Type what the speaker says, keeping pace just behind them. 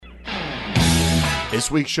This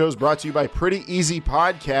week's show is brought to you by Pretty Easy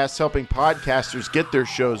Podcasts, helping podcasters get their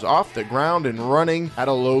shows off the ground and running at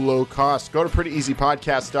a low cost. Go to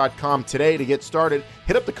prettyeasypodcast.com today to get started.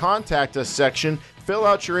 Hit up the Contact Us section, fill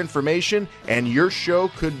out your information, and your show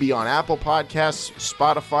could be on Apple Podcasts,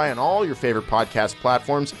 Spotify, and all your favorite podcast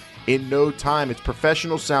platforms in no time. It's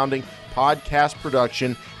professional sounding podcast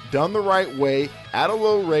production done the right way at a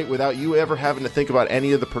low rate without you ever having to think about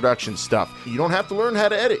any of the production stuff. You don't have to learn how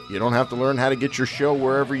to edit. You don't have to learn how to get your show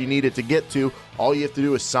wherever you need it to get to. All you have to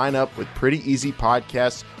do is sign up with Pretty Easy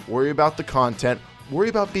Podcasts, worry about the content, worry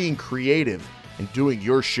about being creative and doing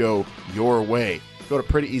your show your way. Go to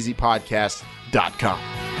prettyeasypodcast.com.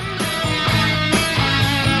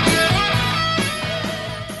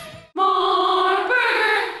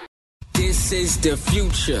 This is the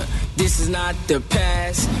future. This is not the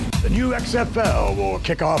past. The new XFL will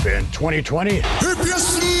kick off in 2020. If you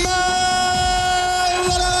smell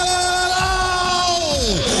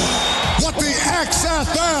what the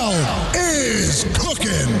XFL is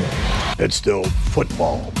cooking. It's still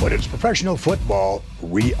football, but it's professional football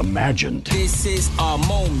reimagined. This is our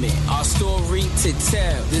moment, our story to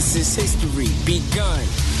tell. This is history begun.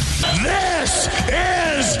 This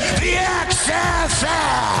is the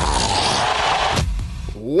XFL.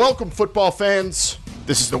 Welcome, football fans.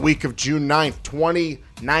 This is the week of June 9th,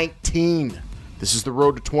 2019. This is the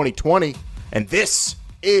road to 2020, and this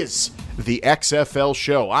is the XFL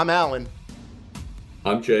show. I'm Alan.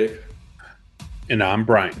 I'm Jake. And I'm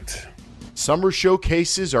Bryant. Summer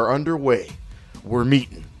showcases are underway. We're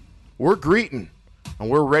meeting, we're greeting, and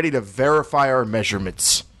we're ready to verify our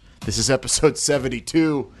measurements. This is episode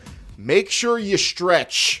 72. Make sure you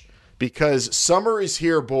stretch, because summer is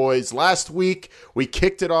here, boys. Last week, we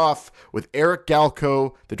kicked it off with Eric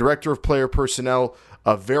Galko, the Director of Player Personnel,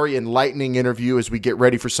 a very enlightening interview as we get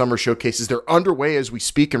ready for summer showcases. They're underway as we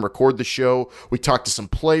speak and record the show. We talked to some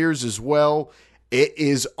players as well. It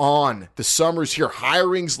is on. The summer's here.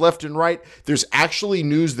 Hirings left and right. There's actually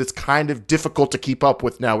news that's kind of difficult to keep up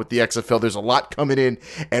with now with the XFL. There's a lot coming in,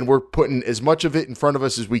 and we're putting as much of it in front of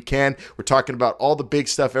us as we can. We're talking about all the big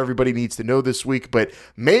stuff everybody needs to know this week, but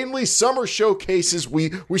mainly summer showcases.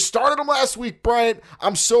 We started them last week, Bryant.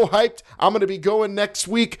 I'm so hyped. I'm going to be going next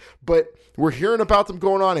week, but we're hearing about them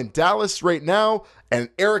going on in Dallas right now, and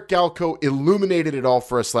Eric Galko illuminated it all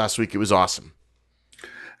for us last week. It was awesome.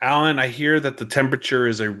 Alan, I hear that the temperature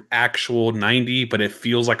is an actual 90, but it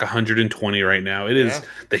feels like 120 right now. It is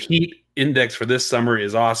The heat index for this summer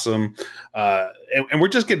is awesome. And we're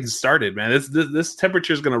just getting started, man. This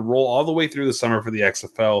temperature is going to roll all the way through the summer for the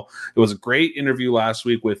XFL. It was a great interview last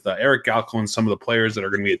week with Eric Galko and some of the players that are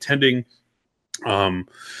going to be attending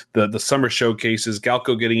the summer showcases.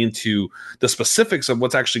 Galko getting into the specifics of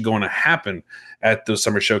what's actually going to happen at those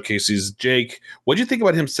summer showcases. Jake, what do you think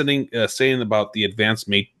about him saying about the advanced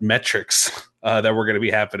metrics that were going to be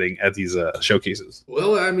happening at these showcases?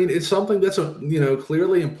 Well, I mean, it's something that's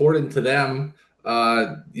clearly important to them.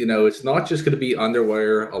 It's not just going to be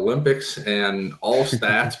underwear Olympics and all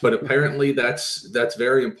stats, but apparently that's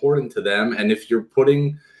very important to them. And if you're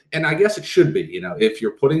putting, and I guess it should be, if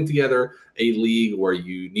you're putting together a league where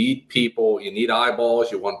you need people, you need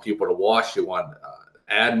eyeballs, you want people to watch, you want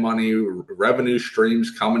ad money, revenue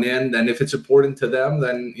streams coming in, then if it's important to them,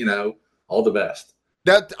 then, all the best.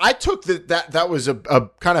 That I took that was a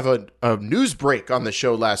kind of a news break on the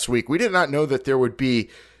show last week. We did not know that there would be,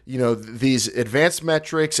 these advanced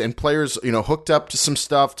metrics and players, hooked up to some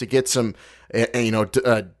stuff to get some,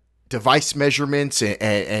 device measurements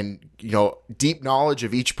and deep knowledge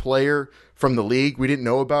of each player from the league. We didn't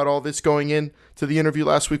know about all this going in to the interview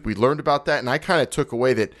last week. We learned about that, and I kind of took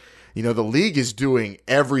away that, the league is doing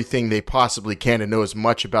everything they possibly can to know as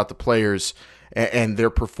much about the players and their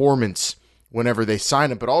performance whenever they sign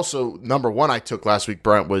them. But also, number one I took last week,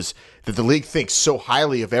 Brent, was that the league thinks so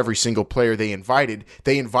highly of every single player they invited.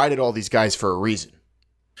 They invited all these guys for a reason.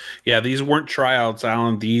 Yeah, these weren't tryouts,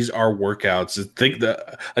 Alan. These are workouts.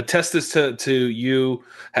 Attest this to you,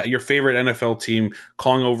 your favorite NFL team,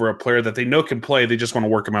 calling over a player that they know can play. They just want to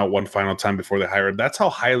work him out one final time before they hire him. That's how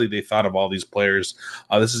highly they thought of all these players.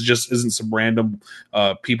 This isn't some random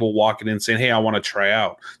people walking in saying, "Hey, I want to try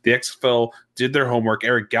out." The XFL did their homework.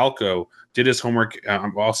 Eric Galko did his homework.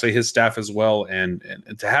 I'll say his staff as well. And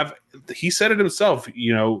to have, he said it himself,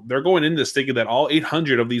 they're going into this thinking that all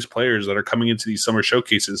 800 of these players that are coming into these summer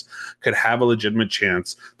showcases could have a legitimate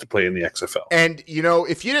chance to play in the XFL. And,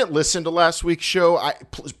 if you didn't listen to last week's show,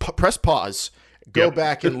 press pause Go Yep.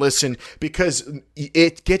 back and listen because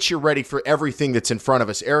it gets you ready for everything that's in front of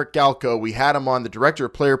us. Eric Galco, we had him on, the director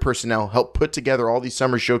of player personnel, helped put together all these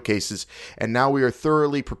summer showcases, and now we are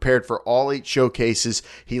thoroughly prepared for all 8 showcases.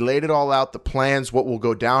 He laid it all out, the plans, what will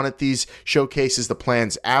go down at these showcases, the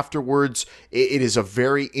plans afterwards. It is a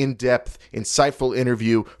very in-depth, insightful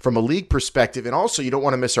interview from a league perspective, and also you don't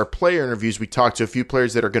want to miss our player interviews. We talked to a few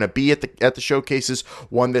players that are going to be at the showcases,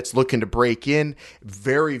 one that's looking to break in.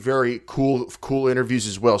 Very, very cool interviews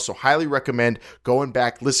as well. So highly recommend going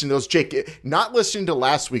back, listening to those. Jake, not listening to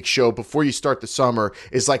last week's show before you start the summer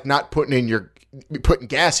is like not putting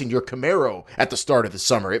gas in your Camaro at the start of the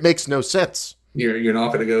summer. It makes no sense. You're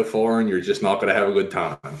not going to go far, and you're just not going to have a good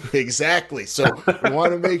time. Exactly. So we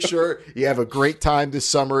want to make sure you have a great time this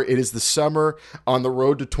summer. It is the summer on the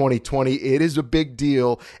road to 2020. It is a big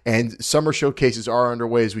deal, and summer showcases are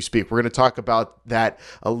underway as we speak. We're going to talk about that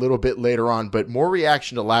a little bit later on, but more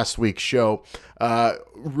reaction to last week's show.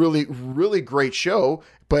 Really, really great show.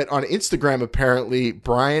 But on Instagram, apparently,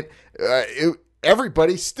 Bryant,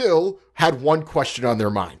 everybody still had one question on their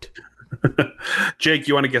mind. Jake,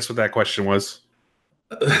 you want to guess what that question was?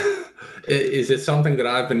 Is it something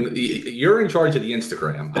that you're in charge of the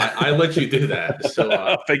Instagram. I let you do that.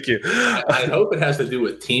 So thank you. I hope it has to do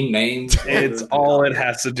with team names. It's all it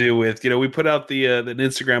has to do with. We put out the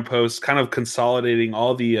Instagram post kind of consolidating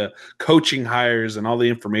all the coaching hires and all the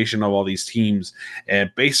information of all these teams.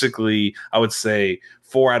 And basically, I would say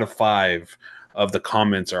 4 out of 5 of the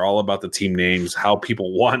comments are all about the team names, how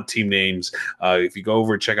people want team names. If you go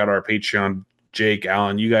over and check out our Patreon, Jake,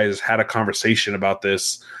 Alan, you guys had a conversation about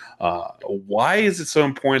this. Why is it so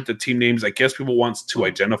important that team names? I guess people want to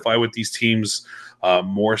identify with these teams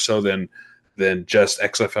more so than just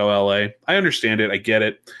XFL LA. I understand it. I get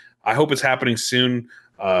it. I hope it's happening soon.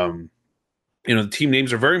 The team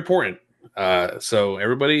names are very important. So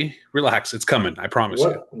everybody relax. It's coming. I promise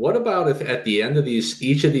you. What about if at the end of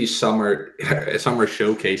each of these summer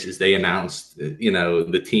showcases, they announced,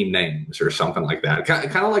 the team names or something like that?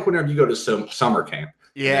 Kind of like whenever you go to some summer camp.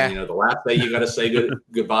 Yeah. And, the last day you got to say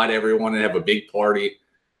goodbye to everyone and have a big party.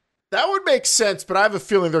 That would make sense, but I have a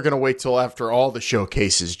feeling they're going to wait till after all the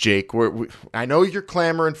showcases, Jake. I know you're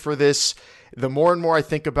clamoring for this. The more and more I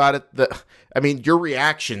think about it, your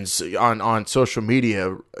reactions on social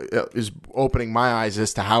media is opening my eyes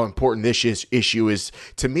as to how important this issue is.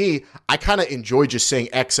 To me, I kind of enjoy just saying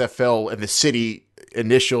XFL and the city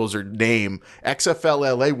initials or name.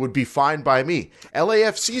 XFL LA would be fine by me.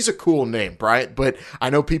 LAFC is a cool name, Bryant, but I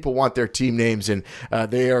know people want their team names, and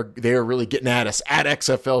they are really getting at us at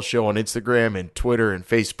XFL Show on Instagram and Twitter and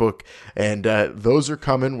Facebook, and those are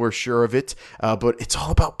coming. We're sure of it, but it's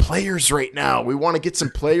all about players right now. We want to get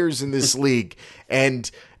some players in this league, and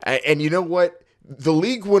you know what? The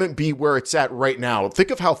league wouldn't be where it's at right now.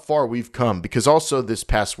 Think of how far we've come, because also this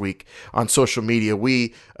past week on social media,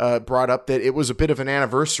 we brought up that it was a bit of an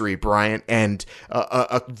anniversary, Bryant, and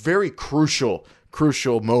a very crucial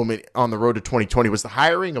moment on the road to 2020 was the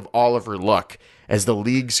hiring of Oliver Luck as the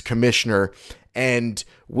league's commissioner. And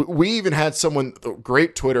we even had someone,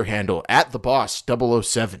 great Twitter handle,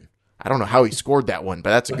 @theboss007. I don't know how he scored that one, but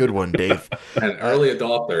that's a good one, Dave. An early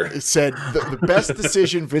adopter. Said the best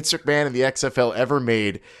decision Vince McMahon and the XFL ever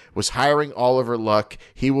made was hiring Oliver Luck.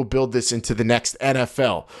 He will build this into the next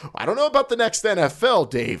NFL. I don't know about the next NFL,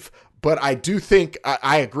 Dave, but I do think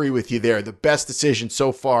I agree with you there. The best decision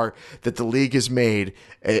so far that the league has made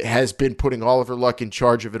has been putting Oliver Luck in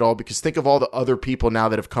charge of it all, because think of all the other people now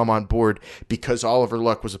that have come on board because Oliver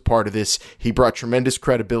Luck was a part of this. He brought tremendous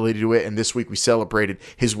credibility to it, and this week we celebrated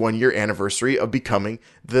his 1-year anniversary of becoming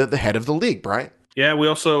the head of the league, Brian. Yeah, we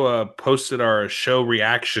also posted our show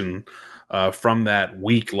reaction from that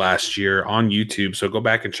week last year on YouTube. So go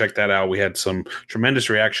back and check that out. We had some tremendous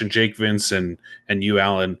reaction. Jake, Vince, and you,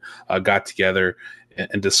 Alan, got together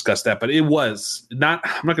and discussed that. But it was not,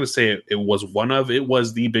 I'm not going to say it was it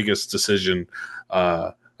was the biggest decision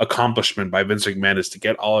accomplishment by Vince McMahon is to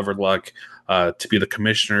get Oliver Luck to be the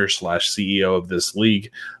commissioner / CEO of this league.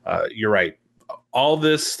 You're right. All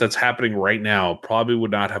this that's happening right now probably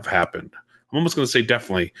would not have happened. I'm almost going to say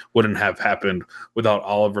definitely wouldn't have happened without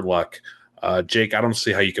Oliver Luck. Jake, I don't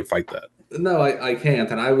see how you can fight that. No, I can't.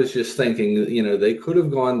 And I was just thinking, they could have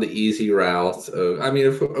gone the easy route.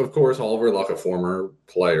 Of course, Oliver Luck, a former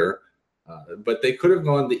player, but they could have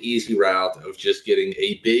gone the easy route of just getting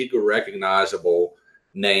a big, recognizable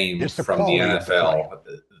name from the NFL.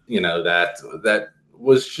 That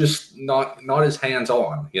was just not as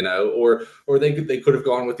hands-on, or they could have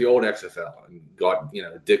gone with the old XFL and got,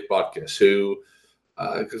 Dick Butkus, who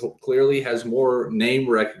clearly has more name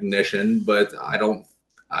recognition, but I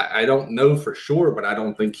I don't know for sure, but I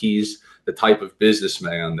don't think he's the type of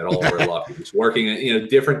businessman that Oliver Luck is working in,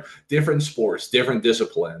 different sports, different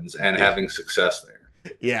disciplines, and having success there.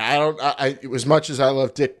 Yeah, I as much as I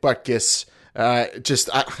love Dick Butkus,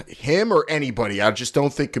 him or anybody, I just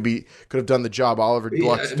don't think could have done the job Oliver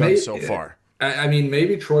Luck's done so far. I mean,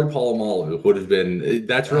 maybe Troy Polamalu would have been.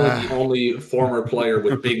 That's really the only former player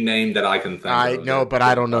with big name that I can think of. I know, but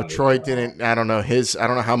I don't know. Troy didn't. I don't know I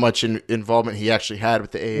don't know how much involvement he actually had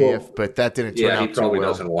with the AAF, but that didn't turn out too well. Yeah, he probably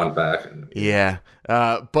doesn't want back. Yeah,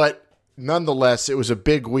 but nonetheless, it was a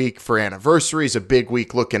big week for anniversaries, a big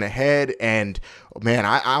week looking ahead, and man,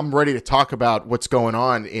 I'm ready to talk about what's going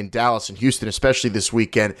on in Dallas and Houston, especially this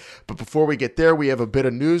weekend. But before we get there, we have a bit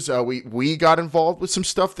of news. We got involved with some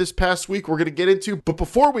stuff this past week we're going to get into. But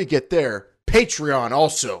before we get there, Patreon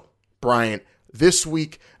also, Bryant. This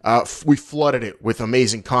week, we flooded it with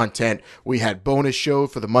amazing content. We had bonus show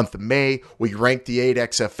for the month of May. We ranked the 8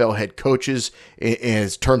 XFL head coaches in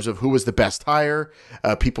terms of who was the best hire.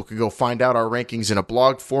 People could go find out our rankings in a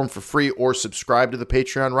blog form for free or subscribe to the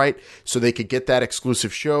Patreon, right? So they could get that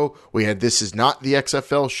exclusive show. We had This Is Not the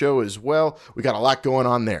XFL show as well. We got a lot going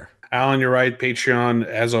on there. Alan, you're right. Patreon,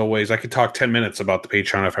 as always, I could talk 10 minutes about the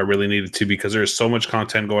Patreon if I really needed to, because there's so much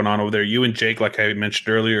content going on over there. You and Jake, like I mentioned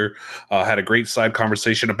earlier, had a great side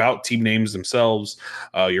conversation about team names themselves.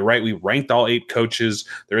 You're right. We ranked all 8 coaches.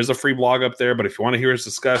 There is a free blog up there, but if you want to hear us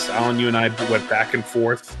discuss, Alan, you and I went back and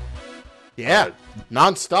forth. Yeah,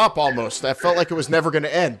 nonstop almost. I felt like it was never going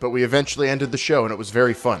to end, but we eventually ended the show, and it was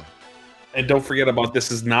very fun. And don't forget about This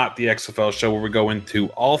Is Not the XFL show, where we go into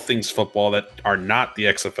all things football that are not the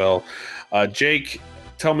XFL. Jake,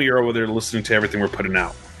 tell me you're over there listening to everything we're putting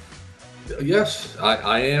out. Yes,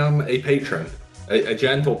 I am a patron, a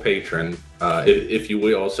gentle patron, if you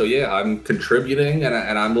will. So yeah, I'm contributing and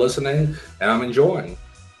I'm listening and I'm enjoying.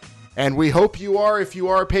 And we hope you are. If you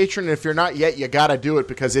are a patron, and if you're not yet, you got to do it,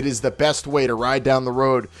 because it is the best way to ride down the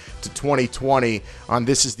road to 2020 on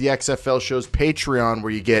This Is the XFL show's Patreon,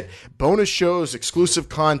 where you get bonus shows, exclusive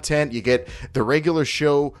content. You get the regular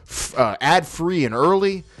show ad-free and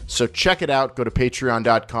early. So check it out. Go to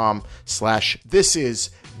patreon.com/This Is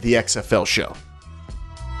the XFL show.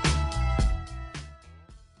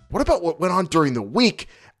 What about what went on during the week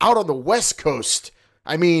out on the West Coast?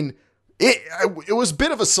 I mean, it was a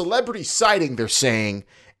bit of a celebrity sighting, they're saying,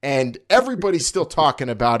 and everybody's still talking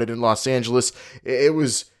about it in Los Angeles. It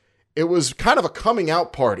was kind of a coming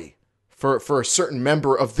out party for a certain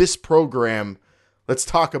member of this program. Let's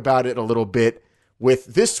talk about it a little bit with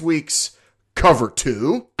this week's Cover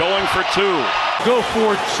 2. Going for 2. Go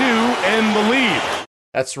for 2 and the lead.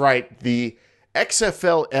 That's right. The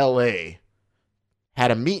XFL LA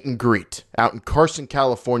had a meet and greet out in Carson,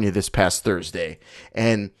 California this past Thursday,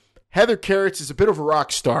 and Heather Carrots is a bit of a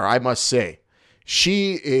rock star, I must say.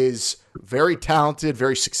 She is very talented,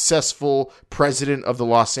 very successful president of the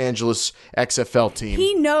Los Angeles XFL team.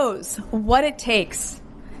 He knows what it takes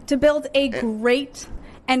to build a great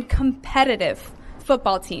and competitive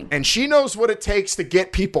football team. And she knows what it takes to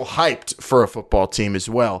get people hyped for a football team as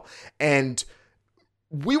well. And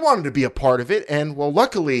we wanted to be a part of it. And, well,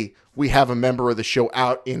 luckily, we have a member of the show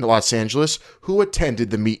out in Los Angeles who attended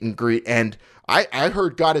the meet and greet, and I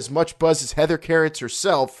heard got as much buzz as Heather Carrots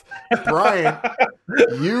herself. Brian,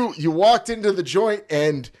 you walked into the joint,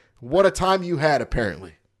 and what a time you had,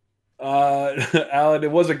 apparently. Alan,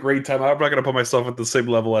 it was a great time. I'm not going to put myself at the same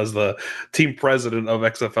level as the team president of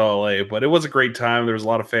XFL LA, but it was a great time. There was a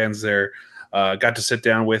lot of fans there. Got to sit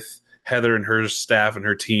down with Heather and her staff and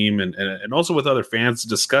her team, and also with other fans to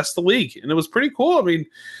discuss the league, and it was pretty cool. I mean,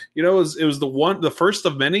 it was the first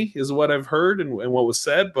of many, is what I've heard and what was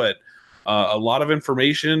said, but a lot of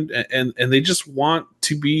information, and they just want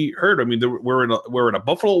to be heard. I mean, we're at a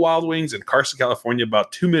Buffalo Wild Wings in Carson, California,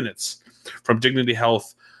 about 2 minutes from Dignity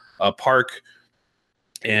Health Park,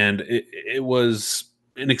 and it was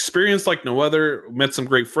an experience like no other. Met some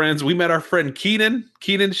great friends. We met our friend Keenan.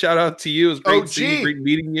 Keenan, shout out to you. It was great seeing you, great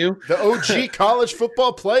meeting you. The OG college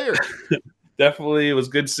football player. Definitely, it was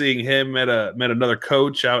good seeing him. Met another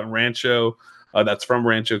coach out in Rancho. That's from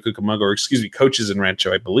Rancho Cucamonga, or excuse me, coaches in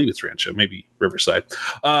Rancho. I believe it's Rancho, maybe Riverside.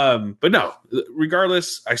 But no,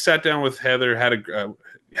 regardless, I sat down with Heather, had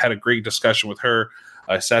a great discussion with her.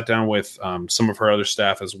 I sat down with some of her other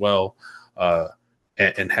staff as well,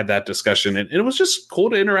 and had that discussion. And it was just cool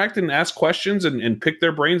to interact and ask questions and pick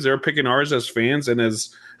their brains. They were picking ours as fans and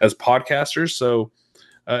as podcasters. So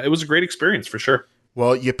it was a great experience for sure.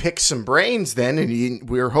 Well, you picked some brains then, and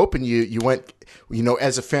we were hoping you went,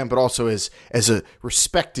 as a fan, but also as a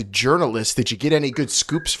respected journalist. Did you get any good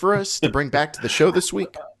scoops for us to bring back to the show this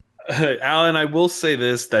week? Alan, I will say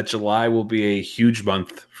this, that July will be a huge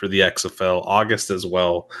month for the XFL, August as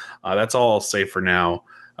well. That's all I'll say for now.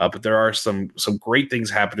 But there are some great things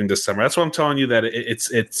happening this summer. That's why I'm telling you that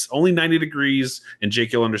it's only 90 degrees, and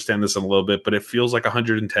Jake, you'll understand this in a little bit, but it feels like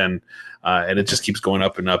 110, and it just keeps going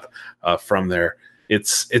up and up from there.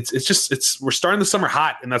 We're starting the summer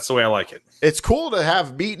hot, and that's the way I like it. It's cool to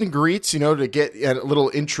have meet and greets, to get a little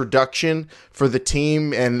introduction for the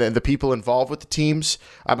team and the people involved with the teams.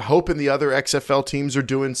 I'm hoping the other XFL teams are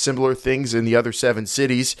doing similar things in the other 7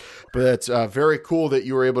 cities, but it's very cool that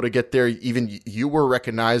you were able to get there. Even you were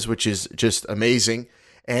recognized, which is just amazing.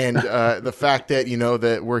 And the fact that,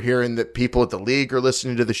 that we're hearing that people at the league are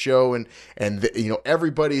listening to the show and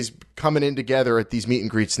everybody's coming in together at these meet and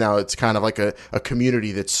greets now. It's kind of like a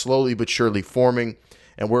community that's slowly but surely forming,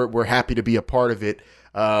 and we're happy to be a part of it.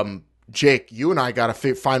 Jake, you and I got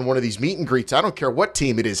to find one of these meet and greets. I don't care what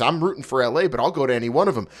team it is. I'm rooting for LA, but I'll go to any one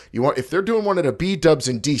of them. If they're doing one at a B-Dubs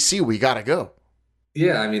in DC, we got to go.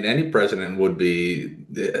 Yeah, I mean, any president would be.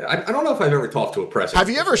 I don't know if I've ever talked to a president. Have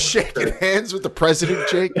you ever shaken hands with the president,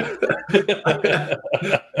 Jake?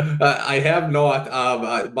 I have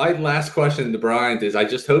not. My last question to Brian is: I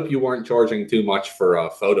just hope you weren't charging too much for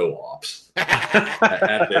photo ops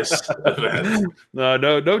at this event.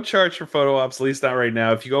 No charge for photo ops, at least not right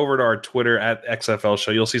now. If you go over to our Twitter at XFL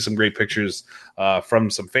Show, you'll see some great pictures from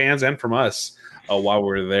some fans and from us. While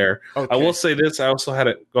we're there, okay. I will say this. I also had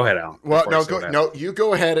it. Go ahead, Alan. Well, you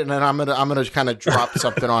go ahead, and then I'm gonna kind of drop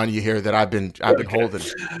something on you here that I've been holding.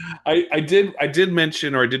 I did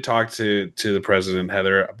mention, or I did talk to the president,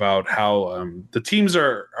 Heather, about how the teams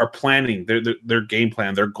are planning their game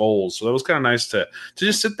plan, their goals. So that was kind of nice to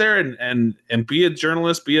just sit there and be a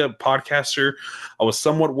journalist, be a podcaster. I was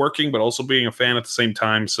somewhat working, but also being a fan at the same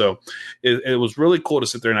time. So it was really cool to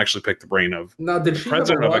sit there and actually pick the brain of the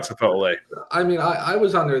president of XFL LA. I mean, I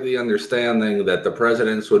was under the understanding that the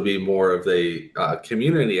presidents would be more of a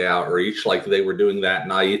community outreach, like they were doing that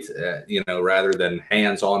night, rather than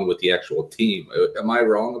hands-on with the actual team. Am I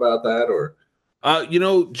wrong about that, or?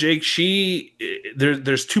 Jake,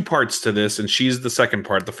 there's 2 parts to this, and she's the second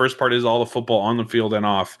part. The first part is all the football on the field and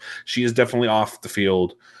off. She is definitely off the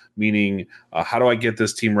field, meaning how do I get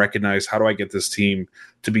this team recognized? How do I get this team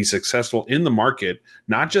to be successful in the market,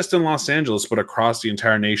 not just in Los Angeles, but across the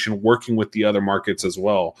entire nation, working with the other markets as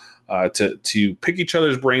well, to pick each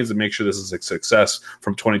other's brains and make sure this is a success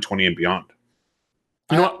from 2020 and beyond.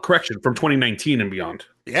 Correction, from 2019 and beyond.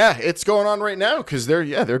 Yeah, it's going on right now because they're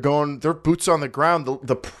boots on the ground.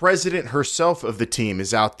 The president herself of the team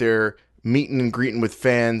is out there meeting and greeting with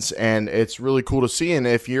fans, and it's really cool to see. And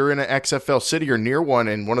if you're in an XFL city or near one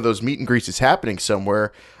and one of those meet and greets is happening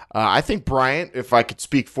somewhere, I think, Bryant, if I could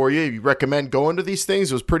speak for you, you recommend going to these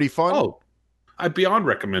things. It was pretty fun. Oh, beyond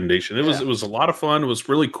recommendation. It was a lot of fun. It was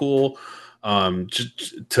really cool.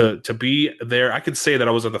 To be there. I could say that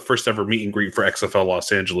I was at the first ever meet and greet for XFL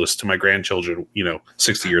Los Angeles to my grandchildren,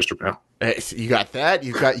 60 years from now. You got that.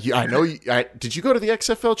 I know. Did you go to the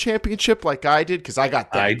XFL championship like I did? Because I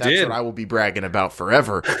got that. That's what I will be bragging about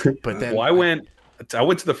forever. But then, I went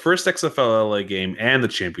to the first XFL LA game and the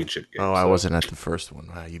championship game. I wasn't at the first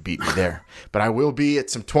one. You beat me there. But I will be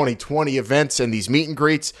at some 2020 events and these meet and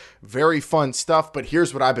greets. Very fun stuff. But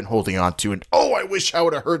here's what I've been holding on to. And I wish I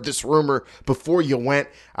would have heard this rumor before you went.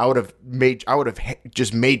 I would have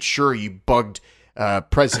just made sure you bugged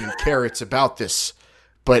President Carrots about this.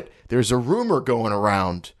 But there's a rumor going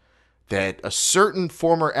around that a certain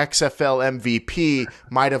former XFL MVP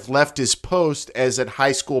might have left his post as a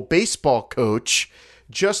high school baseball coach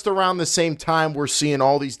just around the same time we're seeing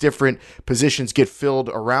all these different positions get filled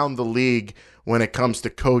around the league when it comes to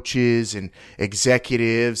coaches and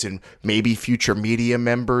executives and maybe future media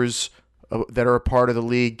members that are a part of the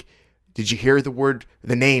league. Did you hear the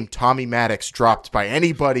name Tommy Maddox dropped by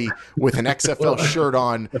anybody with an XFL shirt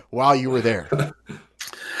on while you were there?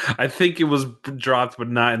 I think it was dropped, but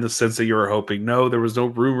not in the sense that you were hoping. No, there was no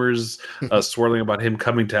rumors swirling about him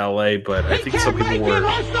coming to LA, but I think some people were.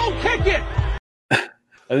 I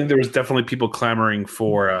think there was definitely people clamoring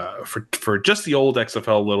for just the old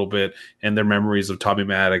XFL a little bit and their memories of Tommy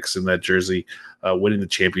Maddox in that jersey winning the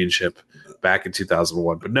championship back in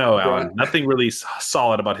 2001. But no, Alan, nothing really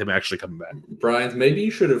solid about him actually coming back. Brian, maybe you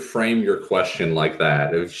should have framed your question like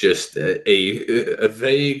that. It was just a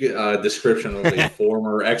vague description of a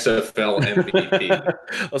former XFL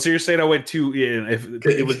MVP. So you're saying I went too? If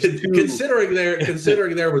it was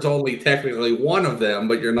considering there was only technically one of them,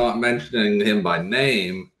 but you're not mentioning him by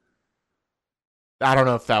name. I don't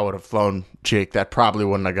know if that would have flown, Jake. That probably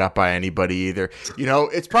wouldn't have got by anybody either.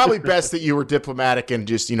 It's probably best that you were diplomatic and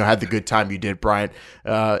just, had the good time you did, Brian.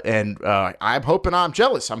 And I'm hoping I'm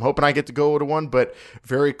jealous. I'm hoping I get to go to one, but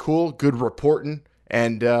very cool, good reporting.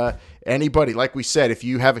 And anybody, like we said, if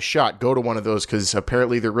you have a shot, go to one of those because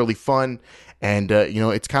apparently they're really fun. And,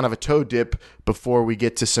 it's kind of a toe dip before we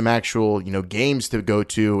get to some actual, games to go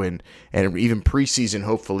to and even preseason,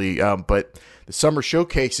 hopefully. But the summer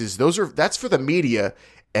showcases, that's for the media.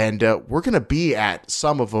 And we're going to be at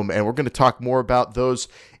some of them, and we're going to talk more about those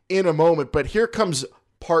in a moment. But here comes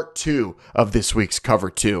part 2 of this week's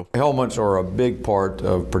Cover 2. Helmets are a big part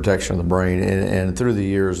of protection of the brain, and through the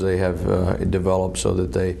years they have developed so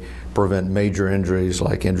that they prevent major injuries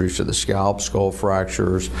like injuries to the scalp, skull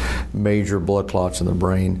fractures, major blood clots in the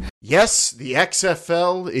brain. Yes, the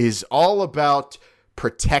XFL is all about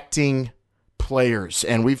protecting players,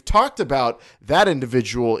 and we've talked about that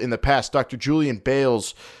individual in the past, Dr. Julian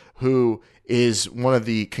Bales, who is one of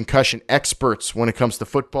the concussion experts when it comes to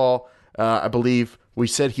football. I believe we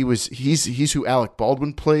said he's who Alec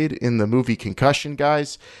Baldwin played in the movie Concussion,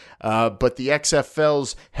 guys. But the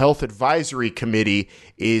XFL's Health Advisory Committee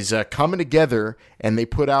is coming together, and they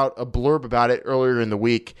put out a blurb about it earlier in the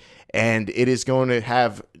week, and it is going to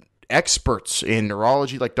have experts in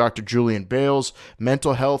neurology like Dr. Julian Bales,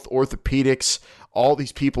 mental health, orthopedics, all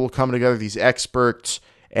these people coming together, these experts,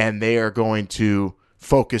 and they are going to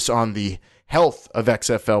focus on the health of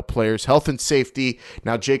XFL players, health and safety.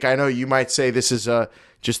 Now, Jake, I know you might say this is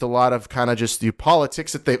just a lot of kind of just the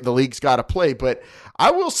politics that the league's got to play, but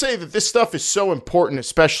I will say that this stuff is so important,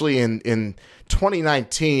 especially in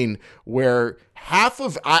 2019, where I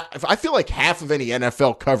feel like half of any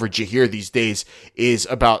NFL coverage you hear these days is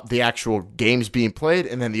about the actual games being played,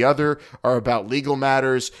 and then the other are about legal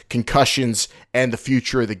matters, concussions, and the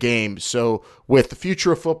future of the game. So with the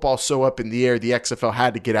future of football so up in the air, the XFL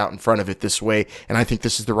had to get out in front of it this way, and I think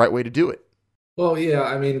this is the right way to do it. Well, yeah,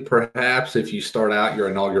 I mean, perhaps if you start out your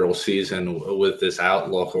inaugural season with this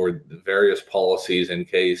outlook or various policies in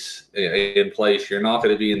place, you're not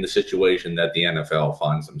going to be in the situation that the NFL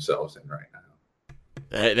finds themselves in right now.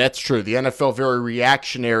 That's true. The NFL, very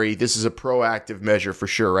reactionary. This is a proactive measure for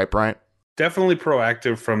sure, right, Bryant? Definitely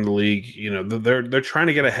proactive from the league. They're trying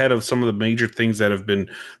to get ahead of some of the major things that have been,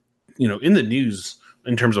 in the news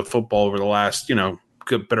in terms of football over the last,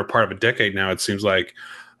 better part of a decade now, it seems like.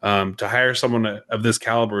 To hire someone of this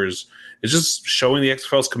caliber is just showing the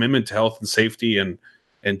XFL's commitment to health and safety. And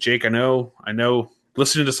Jake, I know,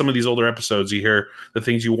 listening to some of these older episodes, you hear the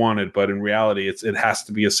things you wanted, but in reality, it has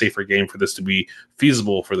to be a safer game for this to be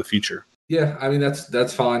feasible for the future. Yeah, I mean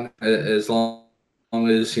that's fine as long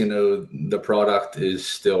as the product is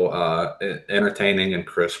still entertaining and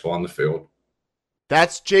crisp on the field.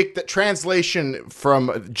 That's Jake. The translation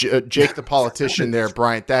from Jake the politician there,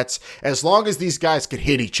 Bryant. That's as long as these guys could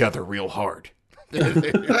hit each other real hard. I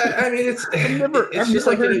mean, it's just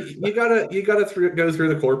like you gotta go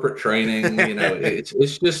through the corporate training.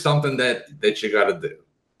 It's just something that you gotta do.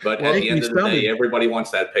 But at the end of the day, everybody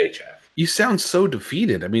wants that paycheck. You sound so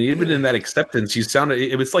defeated. I mean, even in that acceptance,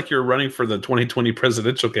 it was like you're running for the 2020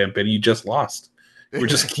 presidential campaign. You just lost.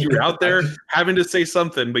 You're out there having to say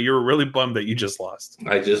something, but you were really bummed that you just lost.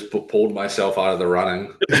 I just pulled myself out of the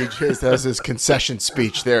running. He just has his concession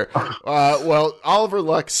speech there. Well, Oliver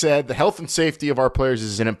Luck said, the health and safety of our players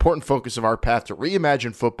is an important focus of our path to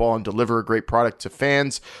reimagine football and deliver a great product to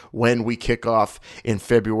fans when we kick off in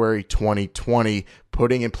February 2020.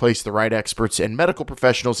 Putting in place the right experts and medical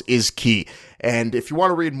professionals is key. And if you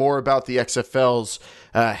want to read more about the XFL's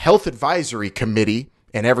Health Advisory Committee,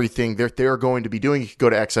 and everything they're going to be doing, you can go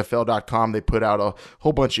to XFL.com. They put out a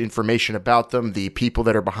whole bunch of information about them, the people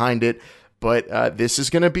that are behind it. But this is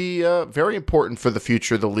going to be very important for the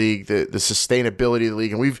future of the league, the sustainability of the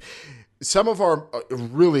league. And some of our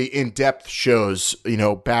really in-depth shows,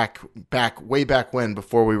 way back when,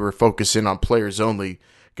 before we were focusing on players only,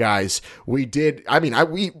 guys, we did. I mean,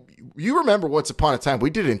 you remember once upon a time we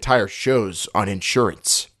did entire shows on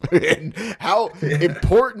insurance and how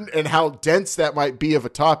important and how dense that might be of a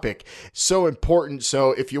topic. So important.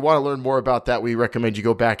 So if you want to learn more about that, we recommend you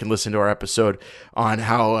go back and listen to our episode on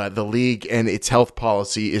how the league and its health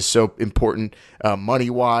policy is so important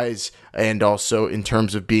money-wise, and also in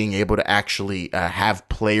terms of being able to actually have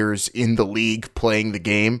players in the league playing the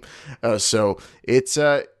game. So it's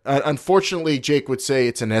unfortunately, Jake would say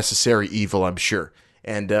it's a necessary evil, I'm sure.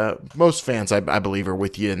 And most fans, I believe, are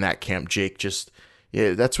with you in that camp, Jake.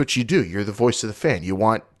 That's what you do. You're the voice of the fan. You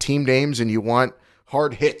want team names and you want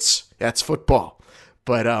hard hits. That's football.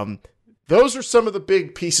 But those are some of the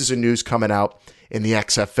big pieces of news coming out in the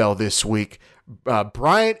XFL this week.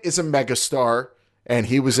 Bryant is a megastar, and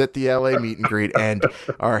he was at the LA meet and greet, and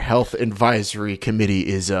our health advisory committee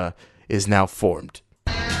is now formed.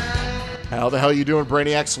 How the hell you doing,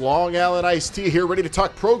 Brainiacs? Long Island Iced Tea here, ready to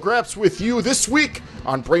talk Pro-Graps with you this week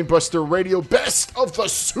on Brainbuster Radio. Best of the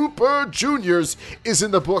Super Juniors is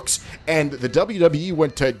in the books, and the WWE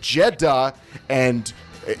went to Jeddah, and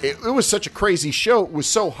it was such a crazy show. It was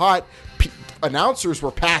so hot. Announcers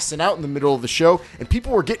were passing out in the middle of the show, and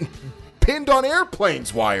people were getting pinned on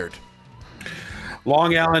airplanes wired.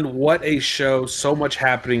 Long Island, what a show. So much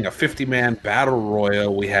happening. A 50-man battle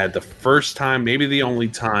royal. We had the first time, maybe the only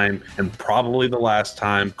time, and probably the last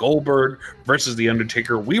time, Goldberg versus The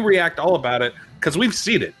Undertaker. We react all about it because we've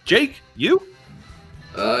seen it. Jake, you?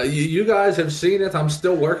 You guys have seen it. I'm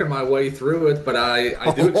still working my way through it, but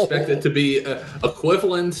I do expect it to be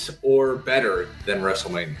equivalent or better than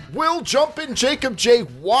WrestleMania. Will Jump and Jacob J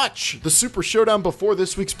watch the Super Showdown before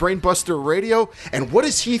this week's Brainbuster Radio? And what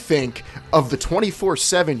does he think of the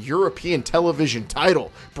 24/7 European television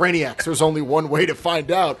title? Brainiacs, there's only one way to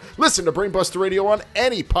find out. Listen to Brainbuster Radio on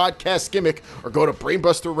any podcast gimmick or go to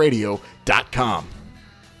brainbusterradio.com.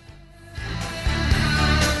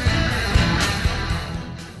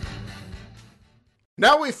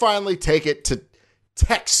 Now we finally take it to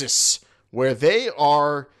Texas, where they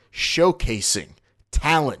are showcasing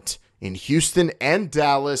talent in Houston and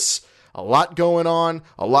Dallas. A lot going on,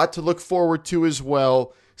 a lot to look forward to as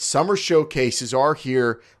well. Summer showcases are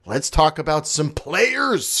here. Let's talk about some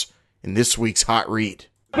players in this week's Hot Read.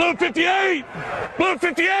 Blue 58! Blue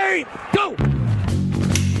 58! Go!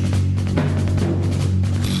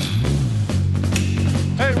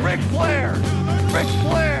 Hey, Ric Flair! Ric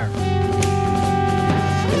Flair!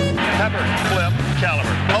 Pepper, Flip,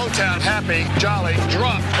 Caliber. Motown, Happy, Jolly,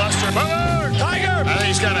 Drop, Buster, Boomer, Tiger. I think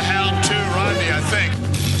he's got a hound too, Rodney, I think.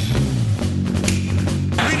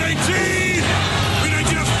 B-19!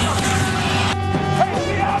 B-19 is fucking! Hey,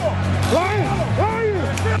 Seattle! Lion!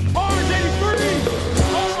 Orange 83!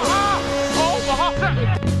 Omaha!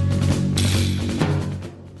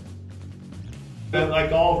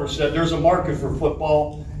 Like Oliver said, there's a market for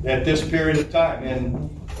football at this period of time.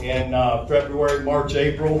 In February, March,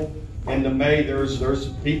 April, into May, there's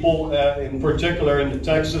people in particular in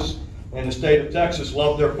Texas, in the state of Texas,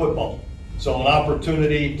 love their football. So an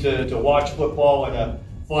opportunity to watch football in a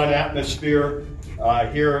fun atmosphere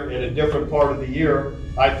here at a different part of the year,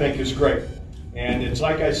 I think is great. And it's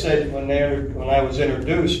like I said when I was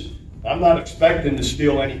introduced, I'm not expecting to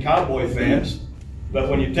steal any Cowboy fans, but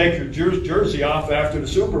when you take your jersey off after the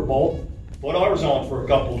Super Bowl, put ours on for a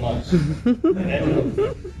couple of months. And then,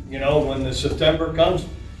 when the September comes,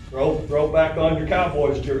 throw back on your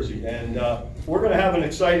Cowboys jersey. And we're going to have an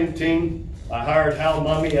exciting team. I hired Hal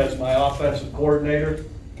Mummy as my offensive coordinator.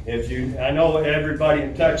 I know everybody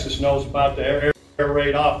in Texas knows about the air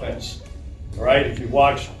raid offense. All right, if you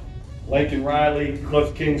watch Lincoln Riley,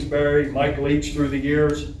 Cliff Kingsbury, Mike Leach through the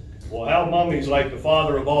years, well, Hal Mummy's like the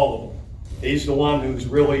father of all of them. He's the one who's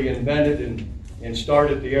really invented and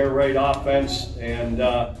started the air raid offense. And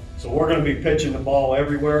so we're going to be pitching the ball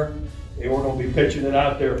everywhere. And we're going to be pitching it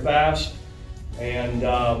out there fast. And,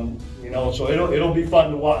 so it'll be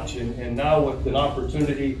fun to watch. And now with an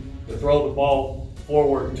opportunity to throw the ball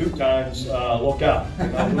forward 2 times, look out.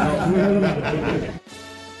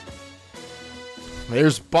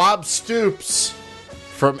 There's Bob Stoops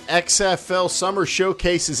from XFL Summer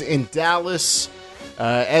Showcases in Dallas.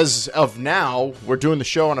 As of now, we're doing the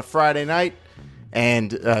show on a Friday night,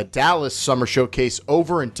 and Dallas Summer Showcase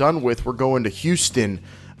over and done with. We're going to Houston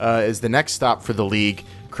as the next stop for the league.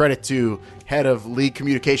 Credit to head of league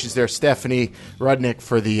communications there, Stephanie Rudnick,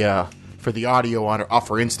 for the audio off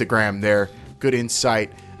her Instagram there. Good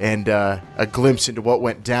insight and a glimpse into what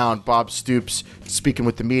went down. Bob Stoops speaking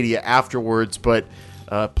with the media afterwards, but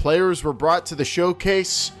players were brought to the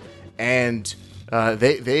showcase, and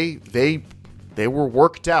they were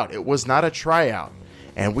worked out. It was not a tryout.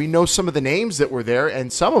 And we know some of the names that were there,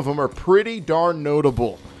 and some of them are pretty darn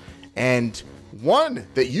notable. And one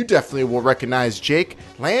that you definitely will recognize, Jake,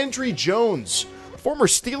 Landry Jones, former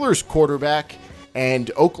Steelers quarterback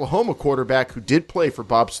and Oklahoma quarterback who did play for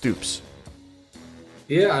Bob Stoops.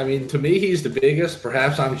 Yeah, I mean, to me, he's the biggest.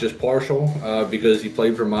 Perhaps I'm just partial because he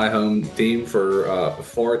played for my home team for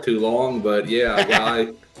far too long. But yeah, a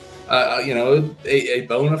guy... a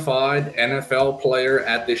bona fide NFL player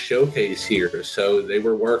at this showcase here. So they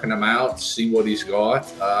were working him out, see what he's got.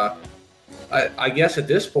 I guess at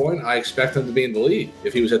this point, I expect him to be in the league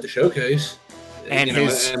if he was at the showcase. And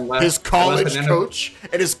his college coach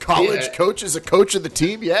coach is a coach of the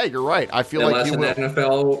team. Yeah, you're right. I feel like he will.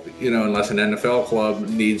 Unless an NFL club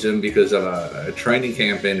needs him because of a training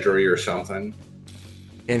camp injury or something.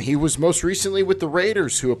 And he was most recently with the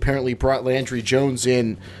Raiders, who apparently brought Landry Jones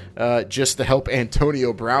in just to help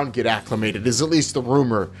Antonio Brown get acclimated, is at least the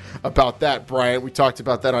rumor about that, Brian. We talked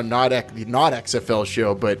about that on the Not XFL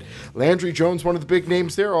show, but Landry Jones, one of the big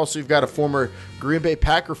names there. Also, you've got a former Green Bay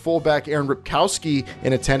Packer fullback, Aaron Ripkowski,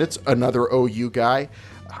 in attendance, another OU guy.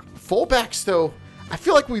 Fullbacks, though, I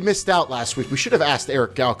feel like we missed out last week. We should have asked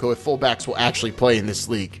Eric Galko if fullbacks will actually play in this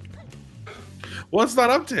league. Well, it's not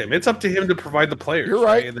up to him. It's up to him to provide the players. You're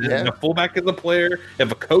right. And then the fullback is a player.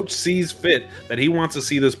 If a coach sees fit that he wants to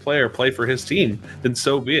see this player play for his team, then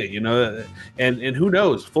so be it. And who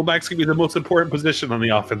knows? Fullbacks can be the most important position on the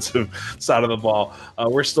offensive side of the ball.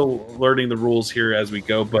 We're still learning the rules here as we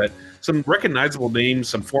go, but some recognizable names,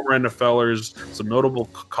 some former NFLers, some notable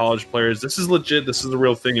college players. This is legit. This is the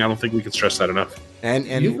real thing. I don't think we can stress that enough. And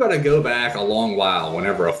you've got to go back a long while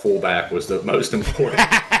whenever a fullback was the most important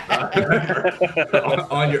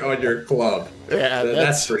on your club. Yeah,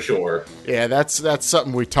 that's for sure. Yeah, that's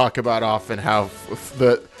something we talk about often. How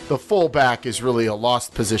the fullback is really a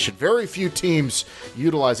lost position. Very few teams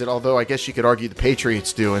utilize it. Although I guess you could argue the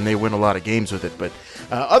Patriots do, and they win a lot of games with it. But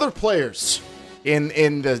other players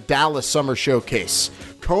in the Dallas Summer Showcase,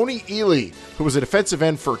 Coney Ely, who was a defensive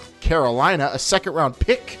end for Carolina, a second-round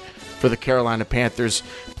pick for the Carolina Panthers,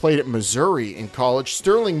 played at Missouri in college.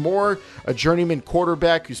 Sterling Moore, a journeyman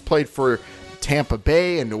quarterback who's played for Tampa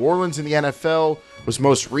Bay and New Orleans in the NFL, was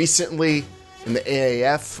most recently in the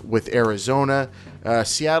AAF with Arizona.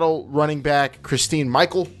 Seattle running back Christine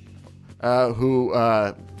Michael, who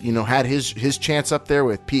had his chance up there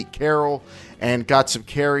with Pete Carroll and got some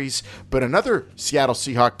carries. But another Seattle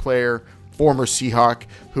Seahawk player, former Seahawk,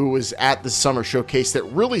 who was at the Summer Showcase that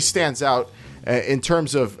really stands out in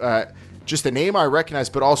terms of just a name I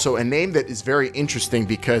recognize, but also a name that is very interesting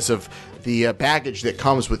because of the baggage that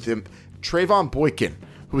comes with him. Trayvon Boykin,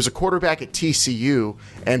 who was a quarterback at TCU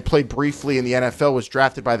and played briefly in the NFL, was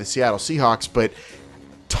drafted by the Seattle Seahawks, but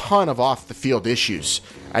ton of off-the-field issues.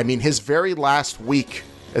 I mean, his very last week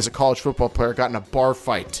as a college football player got in a bar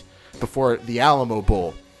fight before the Alamo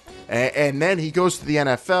Bowl. And then he goes to the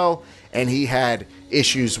NFL, and he had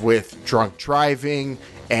issues with drunk driving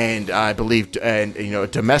and I believe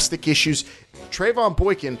domestic issues. Trayvon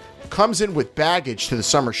Boykin comes in with baggage to the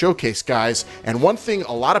Summer Showcase, guys, and one thing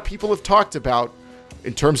a lot of people have talked about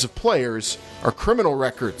in terms of players are criminal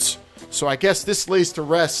records. So I guess this lays to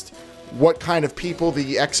rest what kind of people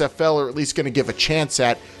the XFL are at least going to give a chance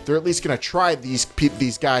at. They're at least going to try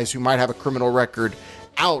these guys who might have a criminal record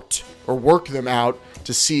out or work them out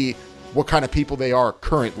to see what kind of people they are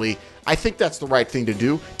currently. I think that's the right thing to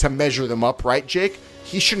do, to measure them up, right, Jake?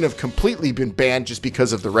 He shouldn't have completely been banned just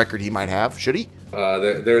because of the record he might have, should he?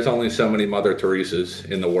 There's only so many Mother Teresas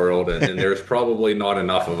in the world, and there's probably not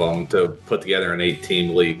enough of them to put together an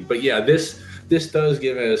 8-team league. But yeah, this does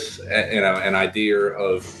give us an idea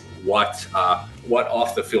of what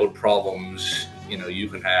off the field problems you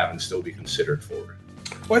can have and still be considered for.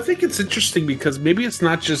 Well, I think it's interesting because maybe it's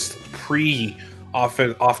not just off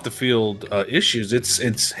the field issues.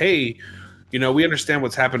 It's hey, we understand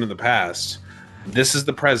what's happened in the past. This is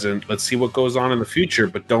the present. Let's see what goes on in the future,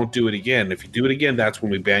 but don't do it again. If you do it again, that's when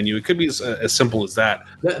we ban you. It could be as simple as that.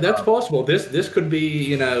 That's possible. This could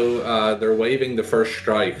be, they're waiving the first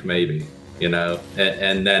strike, maybe, and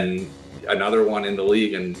then another one in the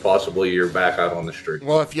league, and possibly you're back out on the street.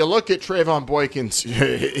 Well, if you look at Trayvon Boykin's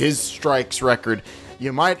his strikes record,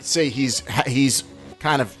 you might say he's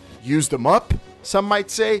kind of used them up. Some might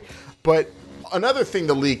say, but another thing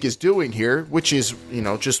the league is doing here, which is,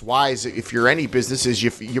 just wise if you're any business, is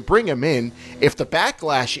you bring him in. If the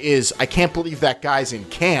backlash is, I can't believe that guy's in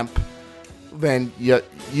camp, then you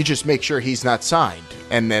just make sure he's not signed,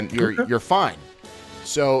 and then you're fine.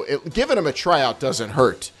 So giving him a tryout doesn't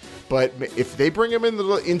hurt. But if they bring him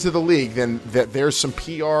into the league, then there's some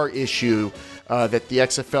PR issue that the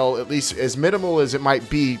XFL, at least as minimal as it might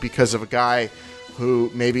be because of a guy who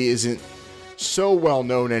maybe isn't so well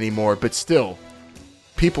known anymore, but still,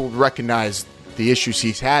 people recognize the issues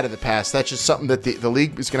he's had in the past. That's just something that the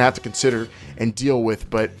league is going to have to consider and deal with.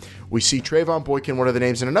 But we see Trayvon Boykin, one of the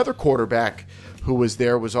names, and another quarterback who was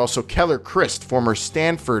there was also Keller Christ, former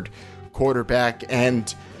Stanford quarterback.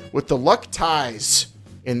 And with the luck ties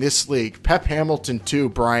in this league, Pep Hamilton too,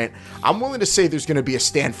 Bryant, I'm willing to say there's going to be a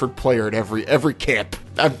Stanford player at every camp.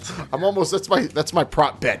 I'm almost that's my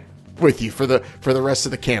prop bet with you for the rest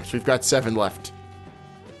of the camps. We've got 7 left.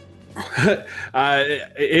 There's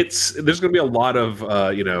going to be a lot of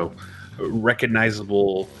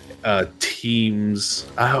recognizable teams.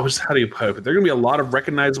 How do you put it? There are going to be a lot of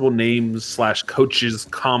recognizable names / coaches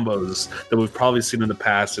combos that we've probably seen in the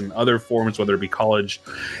past in other forms, whether it be college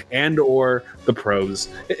and or the pros.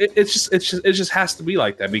 It just has to be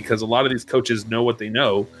like that because a lot of these coaches know what they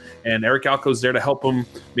know, and Eric Alco's there to help them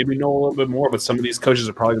maybe know a little bit more. But some of these coaches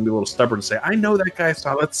are probably going to be a little stubborn and say, "I know that guy,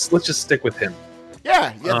 so let's just stick with him."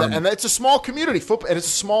 Yeah, and it's a small community football, and it's a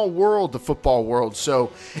small world, the football world.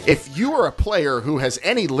 So if you are a player who has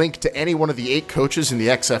any link to any one of the 8 coaches in the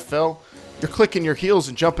XFL, you're clicking your heels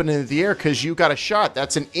and jumping into the air because you got a shot.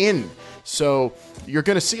 That's an in. So you're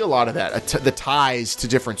going to see a lot of that, the ties to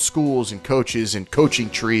different schools and coaches and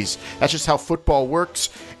coaching trees. That's just how football works.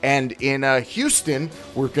 And in Houston,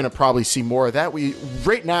 we're going to probably see more of that.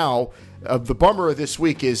 Right now, the bummer of this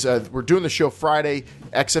week is we're doing the show Friday.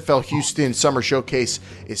 XFL Houston Summer Showcase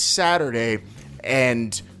is Saturday,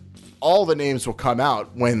 and all the names will come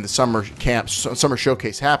out when the Summer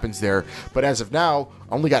Showcase happens there. But as of now,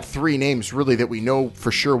 only got 3 names really that we know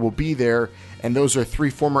for sure will be there, and those are 3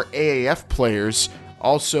 former AAF players,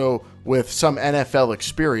 also with some NFL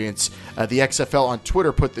experience. The XFL on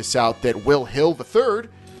Twitter put this out that Will Hill III,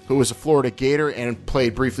 who was a Florida Gator and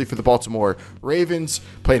played briefly for the Baltimore Ravens,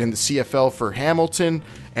 played in the CFL for Hamilton,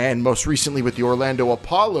 and most recently with the Orlando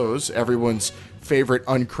Apollos, everyone's favorite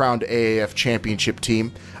uncrowned AAF championship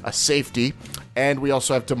team, a safety. And we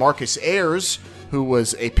also have DeMarcus Ayers, who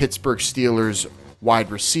was a Pittsburgh Steelers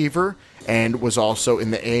wide receiver and was also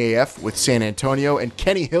in the AAF with San Antonio. And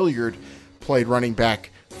Kenny Hilliard played running back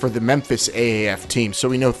for the Memphis AAF team. So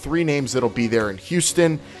we know 3 names that'll be there in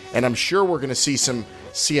Houston, and I'm sure we're going to see some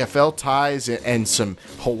CFL ties and some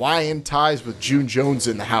Hawaiian ties with June Jones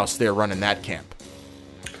in the house there running that camp.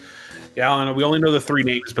 Yeah, Alan, we only know the 3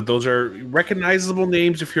 names, but those are recognizable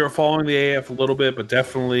names if you're following the AF a little bit, but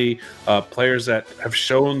definitely players that have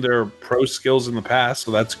shown their pro skills in the past,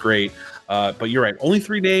 so that's great. But you're right, only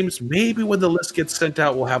 3 names. Maybe when the list gets sent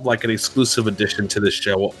out, we'll have like an exclusive edition to this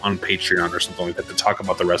show on Patreon or something like that to talk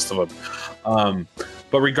about the rest of them.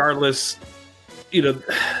 But regardless,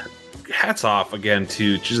 hats off again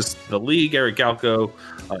to just the league, Eric Galco,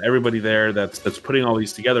 everybody there that's putting all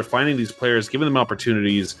these together, finding these players, giving them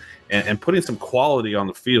opportunities, and putting some quality on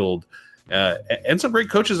the field, and some great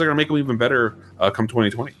coaches that are going to make them even better come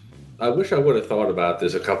 2020. I wish I would have thought about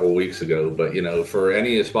this a couple of weeks ago, but for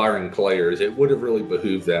any aspiring players, it would have really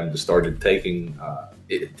behooved them to start taking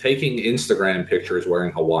Instagram pictures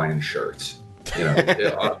wearing Hawaiian shirts,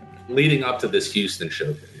 leading up to this Houston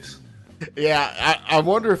showcase. Yeah, I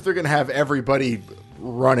wonder if they're going to have everybody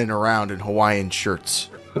running around in Hawaiian shirts.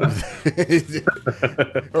 Or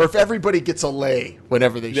if everybody gets a lay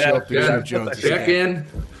whenever they show up to June Jones. Check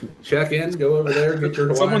in, go over there, get your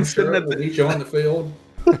Hawaiian shirt, we'll meet you on the field.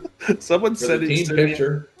 Someone said team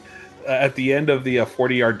picture at the end of the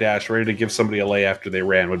 40-yard dash, ready to give somebody a lay after they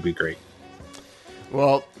ran would be great.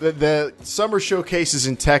 Well, the summer showcases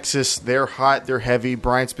in Texas, they're hot, they're heavy.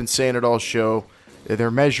 Bryant's been saying it all show.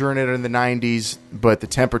 They're measuring it in the 90s, but the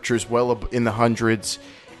temperature's well up in the hundreds.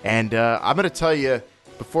 And I'm going to tell you,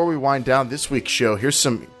 before we wind down this week's show, here's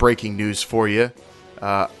some breaking news for you.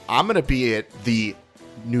 I'm going to be at the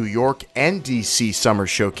New York and DC summer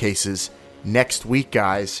showcases next week,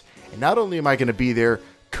 guys. And not only am I going to be there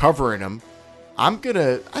covering them, I'm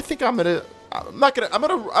just going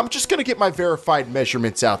to get my verified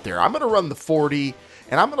measurements out there. I'm going to run the 40,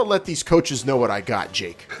 and I'm going to let these coaches know what I got,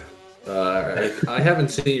 Jake. I haven't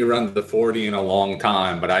seen you run the 40 in a long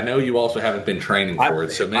time, but I know you also haven't been training for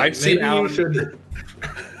it. So maybe you should.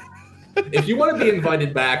 If you want to be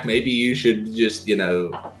invited back, maybe you should just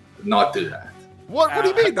not do that. What do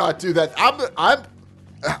you mean not do that? I'm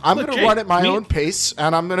going to run at my own pace,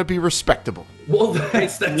 and I'm going to be respectable. Well,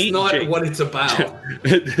 that's not Jake. What it's about.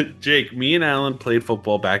 Jake, me and Alan played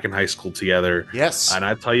football back in high school together. Yes. And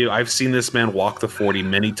I tell you, I've seen this man walk the 40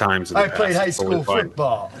 many times in the past. I played high school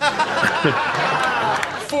football.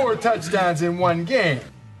 4 touchdowns in 1 game.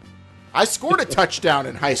 I scored a touchdown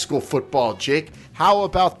in high school football, Jake. How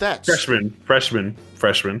about that? Freshman.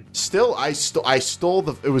 Still, I stole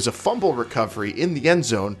it was a fumble recovery in the end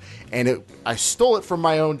zone, and I stole it from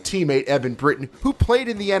my own teammate, Evan Britton, who played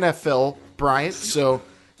in the NFL, Bryant. So,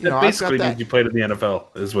 that basically means you played in the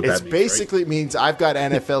NFL, is what that means. It basically means I've got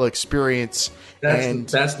NFL experience.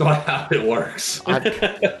 That's not how it works.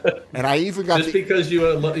 And I even got because you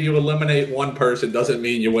eliminate one person doesn't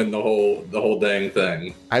mean you win the whole dang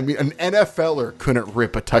thing. I mean, an NFLer couldn't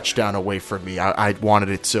rip a touchdown away from me. I wanted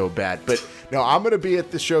it so bad. But no, I'm going to be at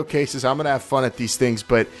the showcases. I'm going to have fun at these things.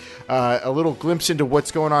 But a little glimpse into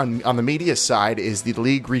what's going on the media side is the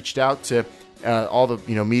league reached out to all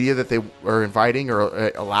the media that they are inviting or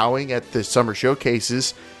allowing at the summer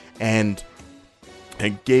showcases, and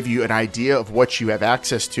gave you an idea of what you have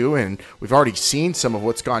access to. And we've already seen some of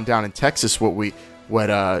what's gone down in Texas. What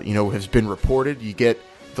has been reported. You get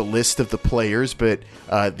the list of the players, but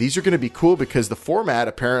these are going to be cool because the format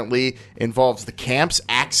apparently involves the camps,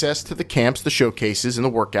 access to the camps, the showcases, and the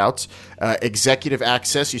workouts, executive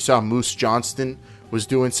access. You saw Moose Johnston was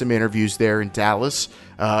doing some interviews there in Dallas.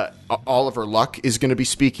 Oliver Luck is going to be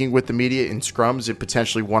speaking with the media in scrums and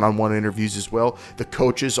potentially one-on-one interviews as well. The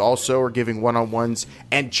coaches also are giving one-on-ones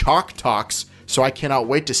and chalk talks, so I cannot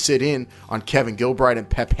wait to sit in on Kevin Gilbride and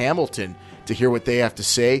Pep Hamilton to hear what they have to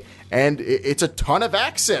say. And it's a ton of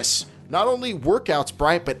access. Not only workouts,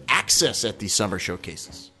 Bryant, but access at these summer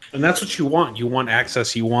showcases. And that's what you want. You want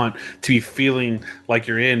access. You want to be feeling like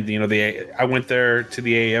you're in. I went there to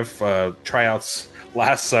the AAF tryouts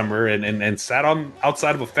last summer and sat on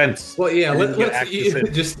outside of a fence. Well, yeah, let's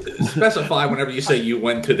just specify whenever you say you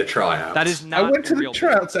went to the tryouts. That is not. I went to the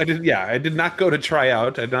tryouts. I did. Yeah, I did not go to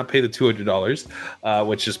tryout. I did not pay the $200,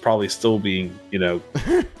 which is probably still being in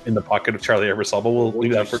the pocket of Charlie Ebersol. But we'll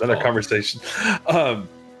leave that for another conversation.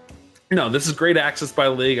 No, this is great access by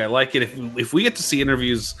the league. I like it. If we get to see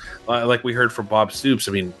interviews like we heard from Bob Stoops,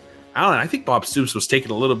 I mean, Alan, I think Bob Stoops was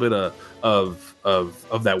taking a little bit of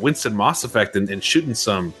that Winston Moss effect and shooting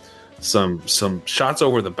some shots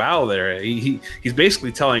over the bow there. He's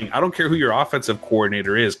basically telling, I don't care who your offensive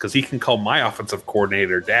coordinator is, because he can call my offensive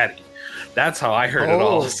coordinator daddy. That's how I heard it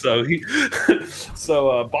all. So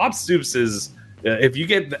Bob Stoops is, if you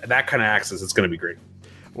get that kind of access, it's going to be great.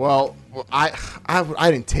 Well, I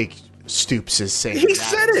didn't take Stoops is saying he that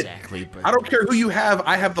said exactly, it. but I don't care who you have.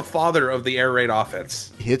 I have the father of the air raid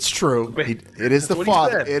offense. It's true. It is the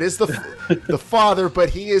father. It is the father, but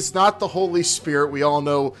he is not the Holy Spirit. We all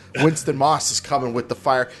know Winston Moss is coming with the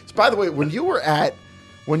fire. So, by the way, when you were at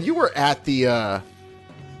the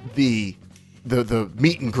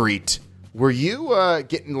meet and greet, were you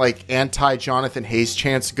getting like anti-Jonathan Hayes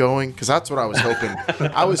chants going? Because that's what I was hoping.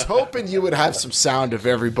 I was hoping you would have some sound of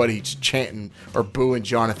everybody chanting or booing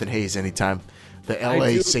Jonathan Hayes anytime. The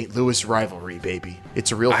LA St. Louis rivalry, baby.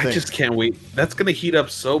 It's a real thing. I just can't wait. That's going to heat up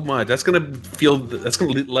so much. That's going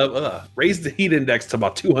to raise the heat index to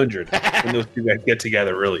about 200 when those two guys get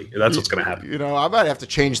together, really. That's what's going to happen. I might have to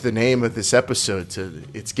change the name of this episode to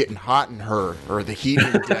It's Getting Hot in Her, or the heat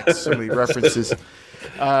index, so many references.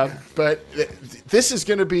 But this is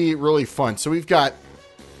going to be really fun. So we've got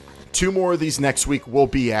 2 more of these next week we'll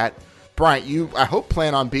be at. Bryant, you, I hope,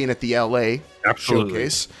 plan on being at the LA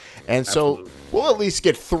showcase. And so we'll at least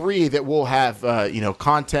get 3 that we'll have,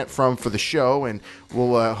 content for the show. And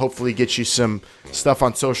we'll hopefully get you some stuff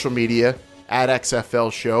on social media at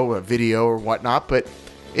XFL Show, a video or whatnot. But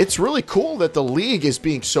it's really cool that the league is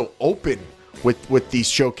being so open with these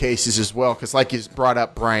showcases as well. Because like you brought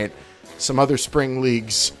up, Bryant, some other spring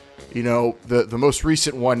leagues, the most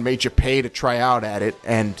recent one made you pay to try out at it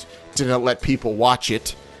and didn't let people watch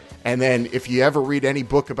it. And then if you ever read any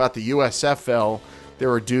book about the USFL, there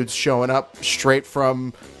were dudes showing up straight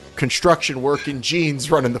from construction work in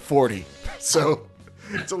jeans running the 40. So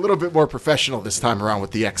it's a little bit more professional this time around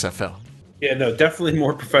with the XFL. Yeah, no, definitely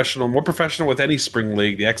more professional with any spring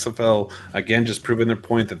league. The XFL, again, just proving their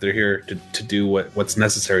point that they're here to do what's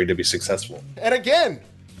necessary to be successful. And again,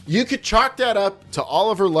 you could chalk that up to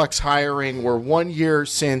Oliver Luck's hiring. We're 1 year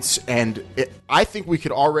since, and I think we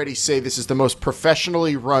could already say this is the most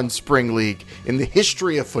professionally run spring league in the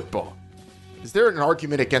history of football. Is there an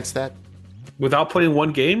argument against that? Without playing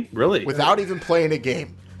one game? Really? Without even playing a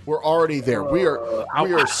game. We're already there.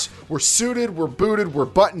 We're suited, we're booted, we're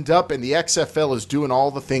buttoned up, and the XFL is doing all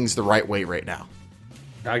the things the right way right now.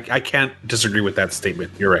 I can't disagree with that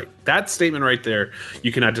statement. You're right. That statement right there,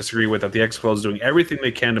 you cannot disagree with, that the XFL is doing everything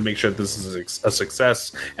they can to make sure that this is a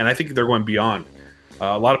success, and I think they're going beyond.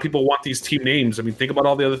 A lot of people want these team names. I mean, think about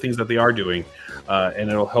all the other things that they are doing,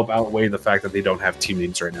 and it'll help outweigh the fact that they don't have team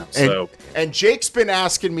names right now. And Jake's been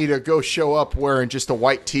asking me to go show up wearing just a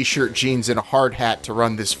white T-shirt, jeans, and a hard hat to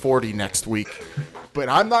run this 40 next week, but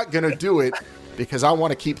I'm not going to do it because I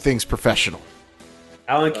want to keep things professional.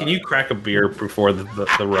 Alan, can you crack a beer before the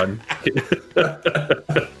run?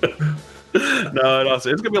 No, it's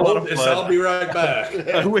going to be a lot of fun. I'll be right back.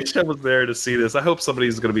 I wish I was there to see this. I hope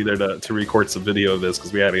somebody's going to be there to record some video of this,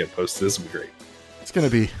 because we had to get posted. This would be great. It's going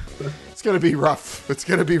to be rough. It's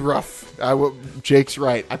going to be rough. Jake's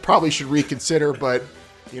right. I probably should reconsider, but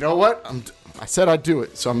you know what? I said I'd do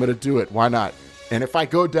it, so I'm going to do it. Why not? And if I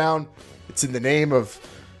go down, it's in the name of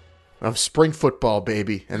spring football,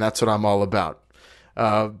 baby, and that's what I'm all about.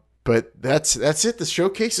 But that's it. The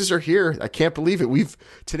showcases are here. I can't believe it. We've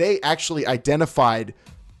today actually identified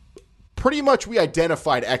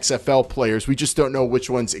XFL players. We just don't know which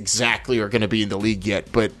ones exactly are going to be in the league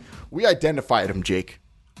yet, but we identified them, Jake.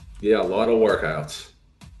 Yeah, a lot of workouts.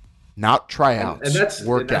 Not tryouts. And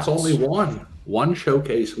that's only one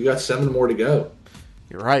showcase. We got 7 more to go.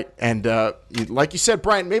 You're right. And like you said,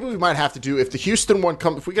 Brian, maybe we might have to do, if the Houston one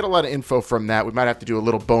comes, if we get a lot of info from that, we might have to do a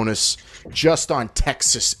little bonus just on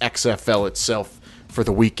Texas XFL itself for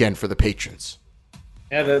the weekend for the patrons.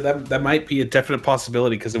 Yeah, that might be a definite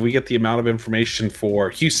possibility, because if we get the amount of information for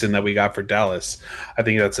Houston that we got for Dallas, I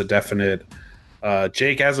think that's a definite.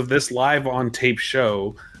 Jake, as of this live on tape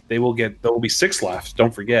show, there will be 6 left.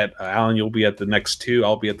 Don't forget, Alan, you'll be at the next 2.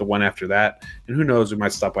 I'll be at the one after that. And who knows, we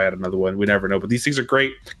might stop by at another one. We never know. But these things are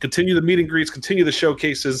great. Continue the meet and greets. Continue the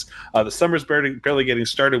showcases. The summer's barely getting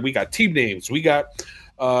started. We got team names. We got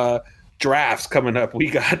drafts coming up. We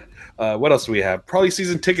got what else do we have? Probably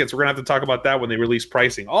season tickets. We're going to have to talk about that when they release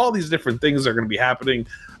pricing. All these different things are going to be happening.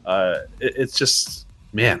 It's just,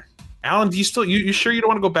 man. Alan, do you sure you don't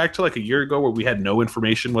want to go back to like a year ago where we had no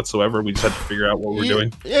information whatsoever? We just had to figure out what we're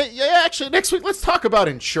doing. Yeah. Actually, next week let's talk about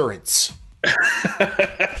insurance.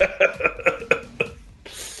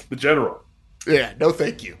 The general. Yeah. No,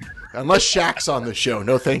 thank you. Unless Shaq's on the show.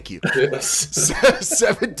 No, thank you.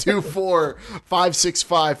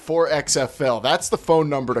 724-565-4XFL. That's the phone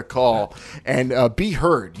number to call and be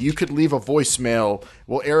heard. You could leave a voicemail.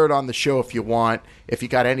 We'll air it on the show if you want. If you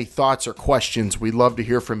got any thoughts or questions, we'd love to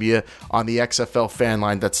hear from you on the XFL fan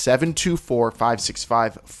line. That's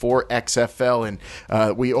 724-565-4XFL. And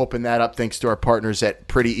we open that up thanks to our partners at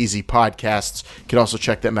Pretty Easy Podcasts. You can also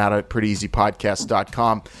check them out at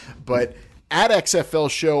prettyeasypodcast.com. But at XFL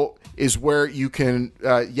Show is where you can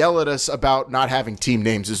yell at us about not having team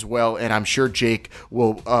names as well, and I'm sure Jake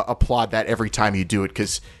will applaud that every time you do it,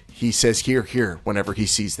 because he says hear, hear whenever he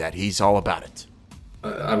sees that. He's all about it.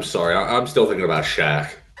 I'm sorry. I'm still thinking about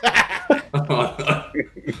Shaq. I'd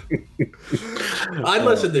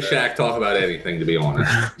listen to Shaq talk about anything, to be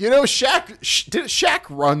honest. You know, Shaq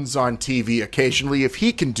runs on TV occasionally. If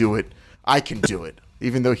he can do it, I can do it,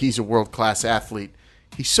 even though he's a world-class athlete.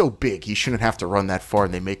 He's so big, he shouldn't have to run that far,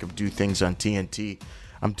 and they make him do things on TNT.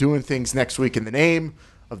 I'm doing things next week in the name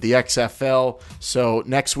of the XFL. So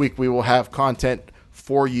next week we will have content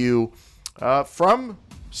for you from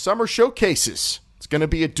summer showcases. It's going to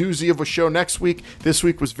be a doozy of a show next week. This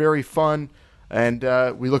week was very fun, and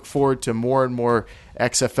we look forward to more and more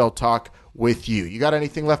XFL talk with you. You got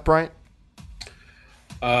anything left, Bryant?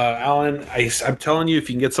 Alan, I'm telling you, if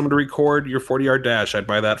you can get someone to record your 40-yard dash, I'd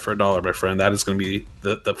buy that for $1, my friend. That is going to be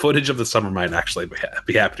the footage of the summer might actually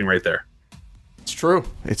be happening right there. It's true.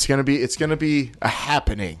 It's going to be a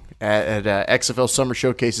happening at XFL Summer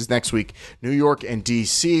Showcases next week, New York and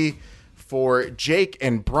DC. For Jake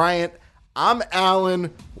and Bryant, I'm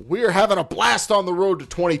Alan. We're having a blast on the road to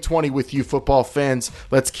 2020 with you football fans.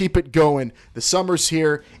 Let's keep it going. The summer's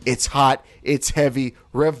here. It's hot. It's heavy.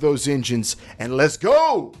 Rev those engines and let's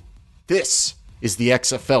go. This is the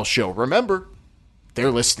XFL Show. Remember, they're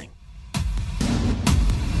listening.